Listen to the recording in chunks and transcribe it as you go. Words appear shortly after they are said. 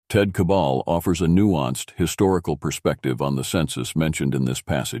Ted Cabal offers a nuanced historical perspective on the census mentioned in this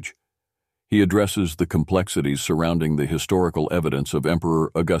passage. He addresses the complexities surrounding the historical evidence of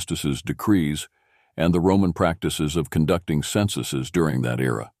Emperor Augustus's decrees and the Roman practices of conducting censuses during that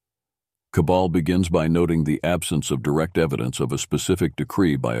era. Cabal begins by noting the absence of direct evidence of a specific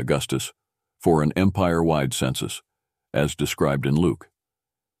decree by Augustus for an empire-wide census, as described in Luke.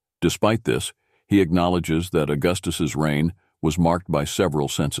 Despite this, he acknowledges that Augustus's reign was marked by several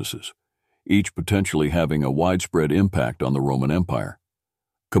censuses, each potentially having a widespread impact on the Roman Empire.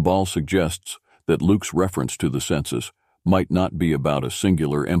 Cabal suggests that Luke's reference to the census might not be about a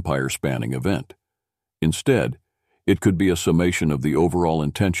singular empire-spanning event. Instead, it could be a summation of the overall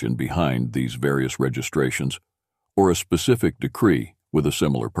intention behind these various registrations, or a specific decree with a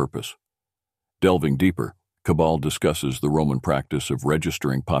similar purpose. Delving deeper, Cabal discusses the Roman practice of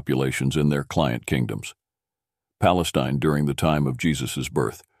registering populations in their client kingdoms. Palestine during the time of Jesus'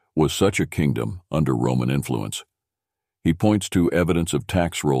 birth was such a kingdom under Roman influence. He points to evidence of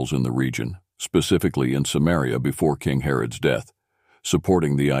tax rolls in the region, specifically in Samaria before King Herod's death,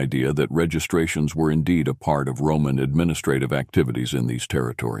 supporting the idea that registrations were indeed a part of Roman administrative activities in these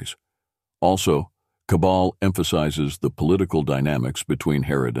territories. Also, Cabal emphasizes the political dynamics between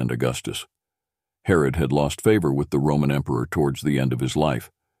Herod and Augustus. Herod had lost favor with the Roman emperor towards the end of his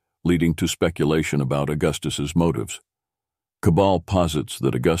life, leading to speculation about Augustus's motives. Cabal posits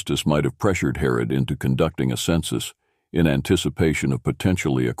that Augustus might have pressured Herod into conducting a census in anticipation of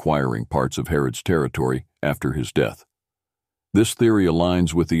potentially acquiring parts of Herod's territory after his death. This theory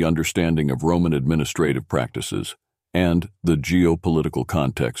aligns with the understanding of Roman administrative practices and the geopolitical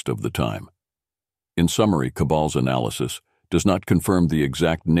context of the time. In summary, Cabal's analysis does not confirm the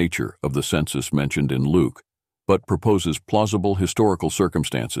exact nature of the census mentioned in Luke, but proposes plausible historical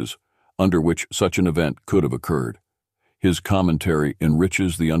circumstances under which such an event could have occurred. His commentary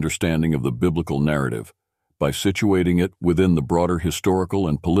enriches the understanding of the biblical narrative by situating it within the broader historical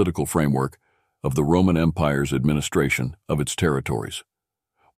and political framework of the Roman Empire's administration of its territories.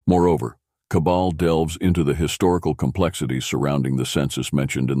 Moreover, Cabal delves into the historical complexities surrounding the census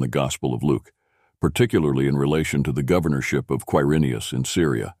mentioned in the Gospel of Luke, particularly in relation to the governorship of Quirinius in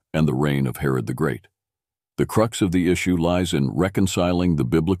Syria and the reign of Herod the Great. The crux of the issue lies in reconciling the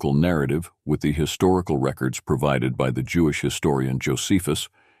biblical narrative with the historical records provided by the Jewish historian Josephus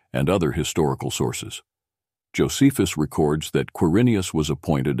and other historical sources. Josephus records that Quirinius was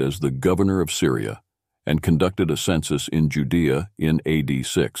appointed as the governor of Syria and conducted a census in Judea in AD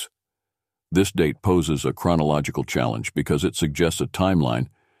 6. This date poses a chronological challenge because it suggests a timeline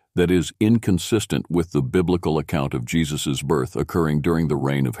that is inconsistent with the biblical account of Jesus' birth occurring during the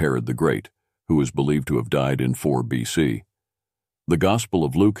reign of Herod the Great, who is believed to have died in 4 BC. The Gospel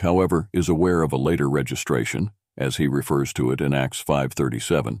of Luke, however, is aware of a later registration, as he refers to it in Acts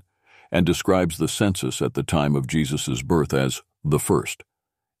 5:37, and describes the census at the time of Jesus' birth as the first,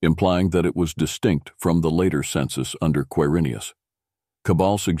 implying that it was distinct from the later census under Quirinius.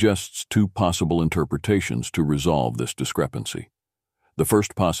 Cabal suggests two possible interpretations to resolve this discrepancy. The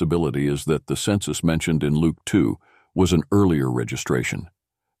first possibility is that the census mentioned in Luke 2 was an earlier registration,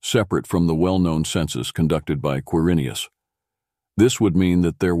 separate from the well-known census conducted by Quirinius. This would mean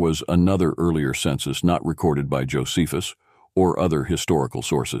that there was another earlier census not recorded by Josephus or other historical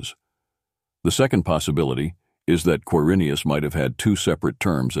sources. The second possibility is that Quirinius might have had two separate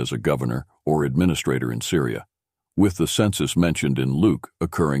terms as a governor or administrator in Syria, with the census mentioned in Luke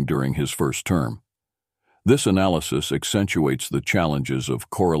occurring during his first term. This analysis accentuates the challenges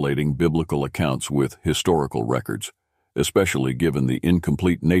of correlating biblical accounts with historical records, especially given the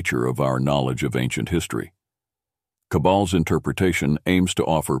incomplete nature of our knowledge of ancient history. Cabal's interpretation aims to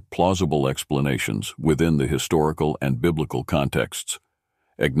offer plausible explanations within the historical and biblical contexts,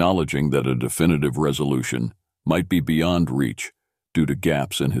 acknowledging that a definitive resolution might be beyond reach due to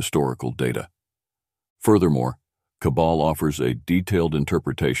gaps in historical data. Furthermore, Cabal offers a detailed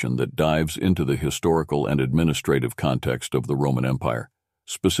interpretation that dives into the historical and administrative context of the Roman Empire,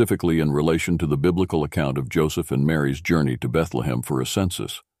 specifically in relation to the biblical account of Joseph and Mary's journey to Bethlehem for a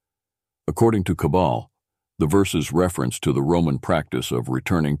census. According to Cabal, the verse's reference to the Roman practice of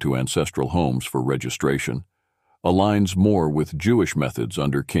returning to ancestral homes for registration aligns more with Jewish methods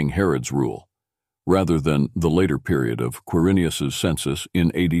under King Herod's rule, rather than the later period of Quirinius's census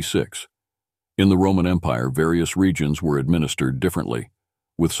in AD 6. In the Roman Empire, various regions were administered differently,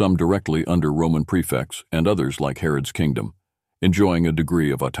 with some directly under Roman prefects and others, like Herod's kingdom, enjoying a degree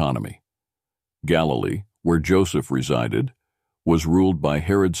of autonomy. Galilee, where Joseph resided, was ruled by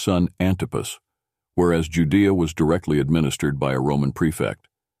Herod's son Antipas, whereas Judea was directly administered by a Roman prefect.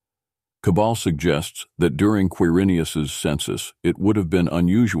 Cabal suggests that during Quirinius's census, it would have been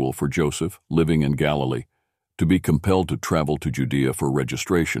unusual for Joseph, living in Galilee, to be compelled to travel to Judea for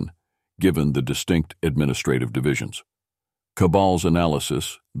registration, given the distinct administrative divisions. Cabal's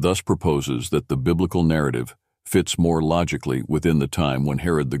analysis thus proposes that the biblical narrative fits more logically within the time when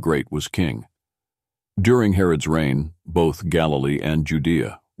Herod the Great was king. During Herod's reign, both Galilee and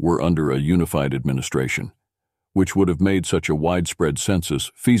Judea were under a unified administration, which would have made such a widespread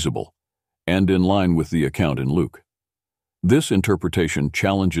census feasible and in line with the account in Luke. This interpretation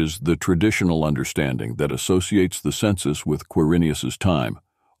challenges the traditional understanding that associates the census with Quirinius's time,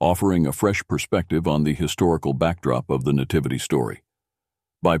 offering a fresh perspective on the historical backdrop of the Nativity story.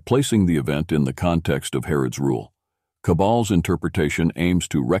 By placing the event in the context of Herod's rule, Cabal's interpretation aims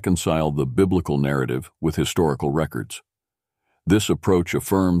to reconcile the biblical narrative with historical records. This approach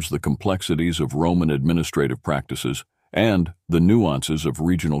affirms the complexities of Roman administrative practices and the nuances of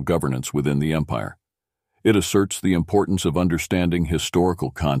regional governance within the empire. It asserts the importance of understanding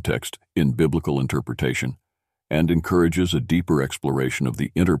historical context in biblical interpretation and encourages a deeper exploration of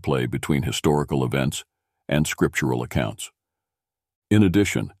the interplay between historical events and scriptural accounts. In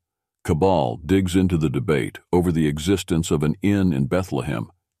addition, Cabal digs into the debate over the existence of an inn in Bethlehem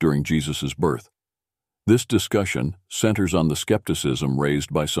during Jesus' birth. This discussion centers on the skepticism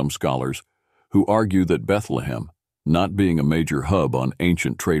raised by some scholars who argue that Bethlehem, not being a major hub on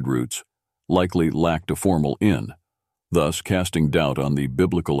ancient trade routes, likely lacked a formal inn, thus casting doubt on the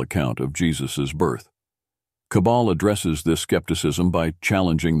biblical account of Jesus' birth. Cabal addresses this skepticism by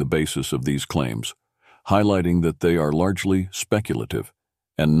challenging the basis of these claims, highlighting that they are largely speculative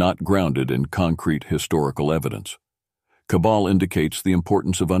and not grounded in concrete historical evidence. Cabal indicates the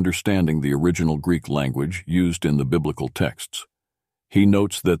importance of understanding the original Greek language used in the biblical texts. He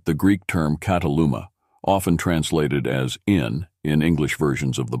notes that the Greek term kataluma, often translated as inn in English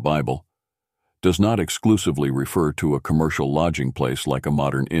versions of the Bible, does not exclusively refer to a commercial lodging place like a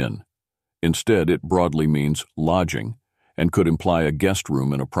modern inn. Instead, it broadly means lodging and could imply a guest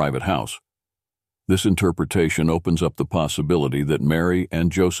room in a private house. This interpretation opens up the possibility that Mary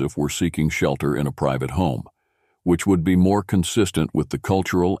and Joseph were seeking shelter in a private home, which would be more consistent with the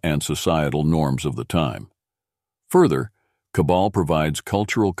cultural and societal norms of the time. Further, Cabal provides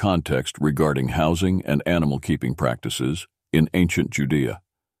cultural context regarding housing and animal keeping practices in ancient Judea.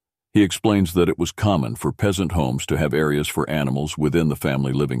 He explains that it was common for peasant homes to have areas for animals within the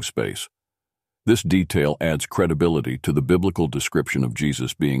family living space. This detail adds credibility to the biblical description of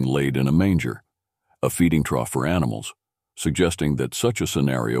Jesus being laid in a manger, a feeding trough for animals, suggesting that such a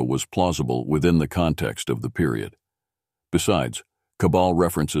scenario was plausible within the context of the period. Besides, Cabal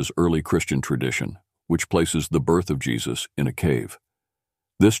references early Christian tradition, which places the birth of Jesus in a cave.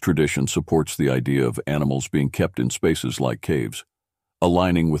 This tradition supports the idea of animals being kept in spaces like caves,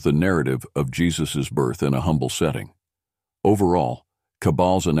 aligning with the narrative of Jesus' birth in a humble setting. Overall,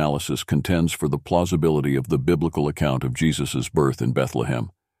 Cabal's analysis contends for the plausibility of the biblical account of Jesus' birth in Bethlehem,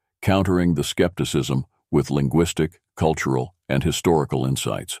 countering the skepticism with linguistic, cultural, and historical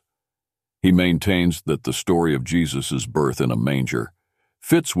insights. He maintains that the story of Jesus' birth in a manger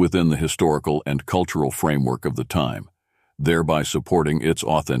fits within the historical and cultural framework of the time, thereby supporting its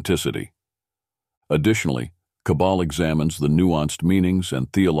authenticity. Additionally, Cabal examines the nuanced meanings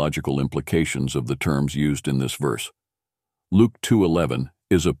and theological implications of the terms used in this verse. Luke 2:11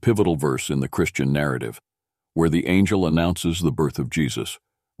 is a pivotal verse in the Christian narrative, where the angel announces the birth of Jesus,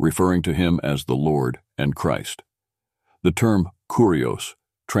 referring to him as the Lord and Christ. The term kurios,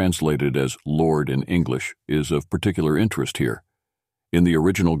 translated as Lord in English, is of particular interest here. In the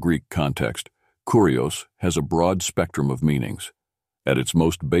original Greek context, kurios has a broad spectrum of meanings. At its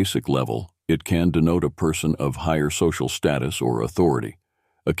most basic level, it can denote a person of higher social status or authority,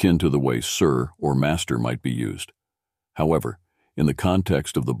 akin to the way sir or master might be used. However, in the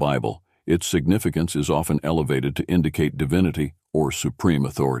context of the Bible, its significance is often elevated to indicate divinity or supreme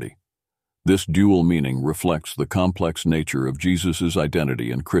authority. This dual meaning reflects the complex nature of Jesus'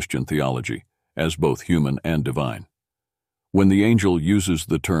 identity in Christian theology, as both human and divine. When the angel uses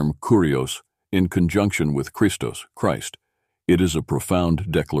the term kurios in conjunction with Christos, Christ, it is a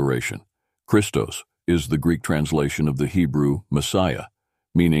profound declaration. Christos is the Greek translation of the Hebrew Messiah,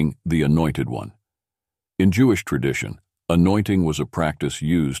 meaning the Anointed One. In Jewish tradition, anointing was a practice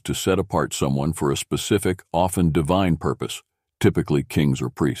used to set apart someone for a specific, often divine purpose, typically kings or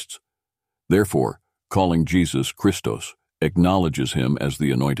priests. Therefore, calling Jesus Christos acknowledges him as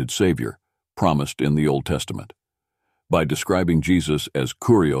the anointed Savior, promised in the Old Testament. By describing Jesus as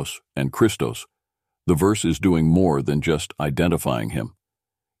Kurios and Christos, the verse is doing more than just identifying him.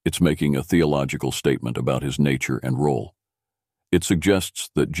 It's making a theological statement about his nature and role. It suggests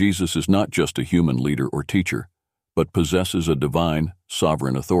that Jesus is not just a human leader or teacher, but possesses a divine,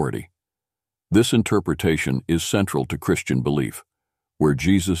 sovereign authority. This interpretation is central to Christian belief, where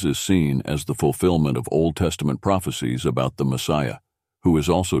Jesus is seen as the fulfillment of Old Testament prophecies about the Messiah, who is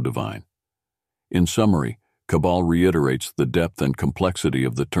also divine. In summary, Cabal reiterates the depth and complexity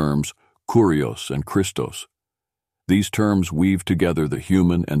of the terms Kurios and Christos. These terms weave together the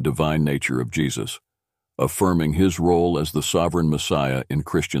human and divine nature of Jesus, affirming his role as the sovereign Messiah in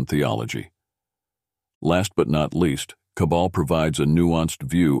Christian theology. Last but not least, Cabal provides a nuanced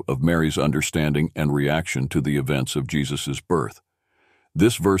view of Mary's understanding and reaction to the events of Jesus' birth.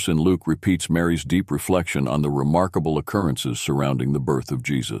 This verse in Luke repeats Mary's deep reflection on the remarkable occurrences surrounding the birth of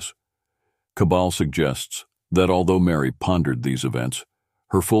Jesus. Cabal suggests that although Mary pondered these events,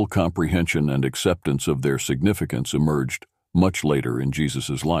 her full comprehension and acceptance of their significance emerged much later in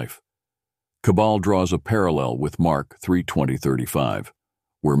Jesus' life. Cabal draws a parallel with Mark 3:20-35,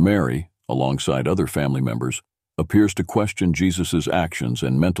 where Mary, alongside other family members, appears to question Jesus' actions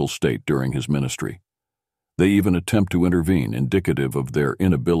and mental state during his ministry. They even attempt to intervene, indicative of their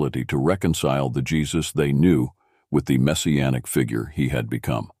inability to reconcile the Jesus they knew with the messianic figure he had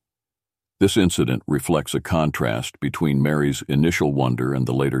become. This incident reflects a contrast between Mary's initial wonder and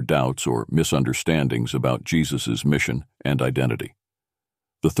the later doubts or misunderstandings about Jesus' mission and identity.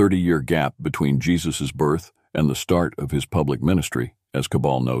 The 30-year gap between Jesus' birth and the start of his public ministry, as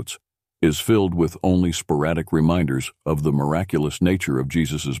Cabal notes, is filled with only sporadic reminders of the miraculous nature of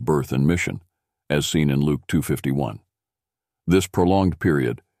Jesus' birth and mission, as seen in Luke 2:51. This prolonged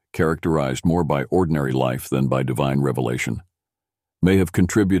period, characterized more by ordinary life than by divine revelation, may have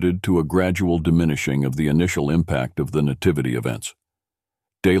contributed to a gradual diminishing of the initial impact of the nativity events.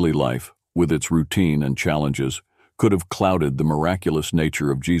 Daily life, with its routine and challenges, could have clouded the miraculous nature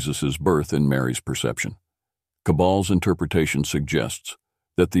of Jesus' birth in Mary's perception. Cabal's interpretation suggests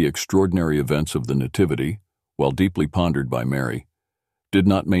that the extraordinary events of the Nativity, while deeply pondered by Mary, did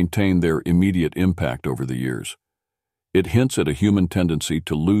not maintain their immediate impact over the years. It hints at a human tendency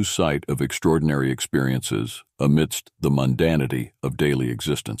to lose sight of extraordinary experiences amidst the mundanity of daily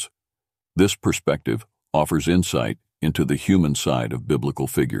existence. This perspective offers insight into the human side of biblical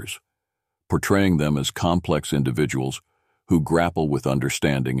figures, portraying them as complex individuals who grapple with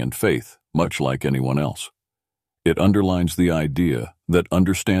understanding and faith, much like anyone else. It underlines the idea that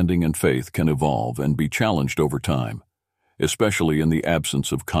understanding and faith can evolve and be challenged over time, especially in the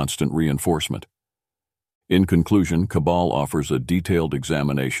absence of constant reinforcement. In conclusion, Cabal offers a detailed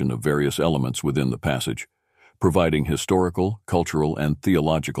examination of various elements within the passage, providing historical, cultural, and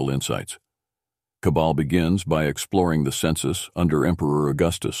theological insights. Cabal begins by exploring the census under Emperor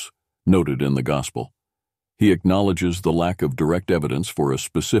Augustus, noted in the Gospel. He acknowledges the lack of direct evidence for a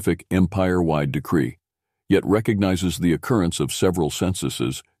specific empire-wide decree, yet recognizes the occurrence of several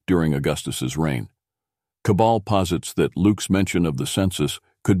censuses during Augustus's reign. Cabal posits that Luke's mention of the census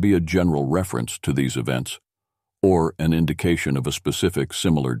could be a general reference to these events, or an indication of a specific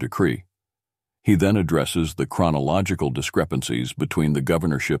similar decree. He then addresses the chronological discrepancies between the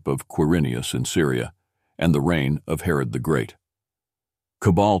governorship of Quirinius in Syria and the reign of Herod the Great.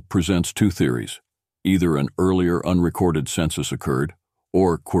 Cabal presents two theories: either an earlier unrecorded census occurred,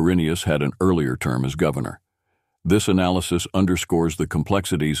 or Quirinius had an earlier term as governor. This analysis underscores the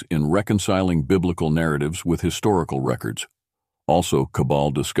complexities in reconciling biblical narratives with historical records. Also,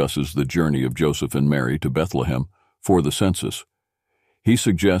 Cabal discusses the journey of Joseph and Mary to Bethlehem for the census. He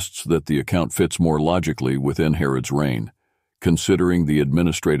suggests that the account fits more logically within Herod's reign, considering the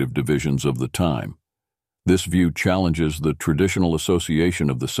administrative divisions of the time. This view challenges the traditional association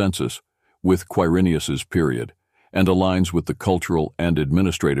of the census with Quirinius's period and aligns with the cultural and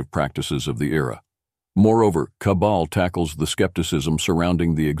administrative practices of the era. Moreover, Cabal tackles the skepticism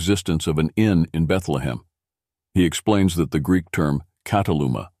surrounding the existence of an inn in Bethlehem. He explains that the Greek term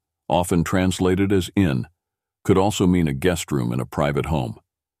kataluma, often translated as inn, could also mean a guest room in a private home.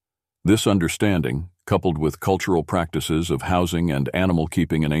 This understanding, coupled with cultural practices of housing and animal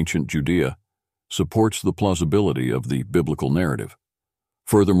keeping in ancient Judea, supports the plausibility of the biblical narrative.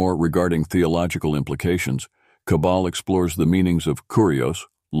 Furthermore, regarding theological implications, Cabal explores the meanings of Kurios,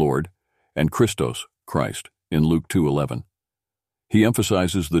 Lord, and Christos, Christ, in Luke 2:11. He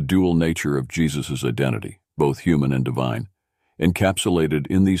emphasizes the dual nature of Jesus' identity, both human and divine, encapsulated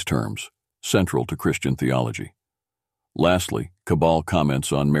in these terms, central to Christian theology. Lastly, Cabal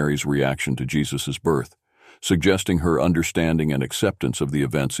comments on Mary's reaction to Jesus' birth, suggesting her understanding and acceptance of the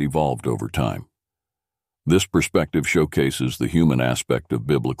events evolved over time. This perspective showcases the human aspect of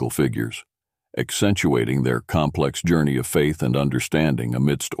biblical figures, accentuating their complex journey of faith and understanding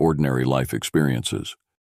amidst ordinary life experiences.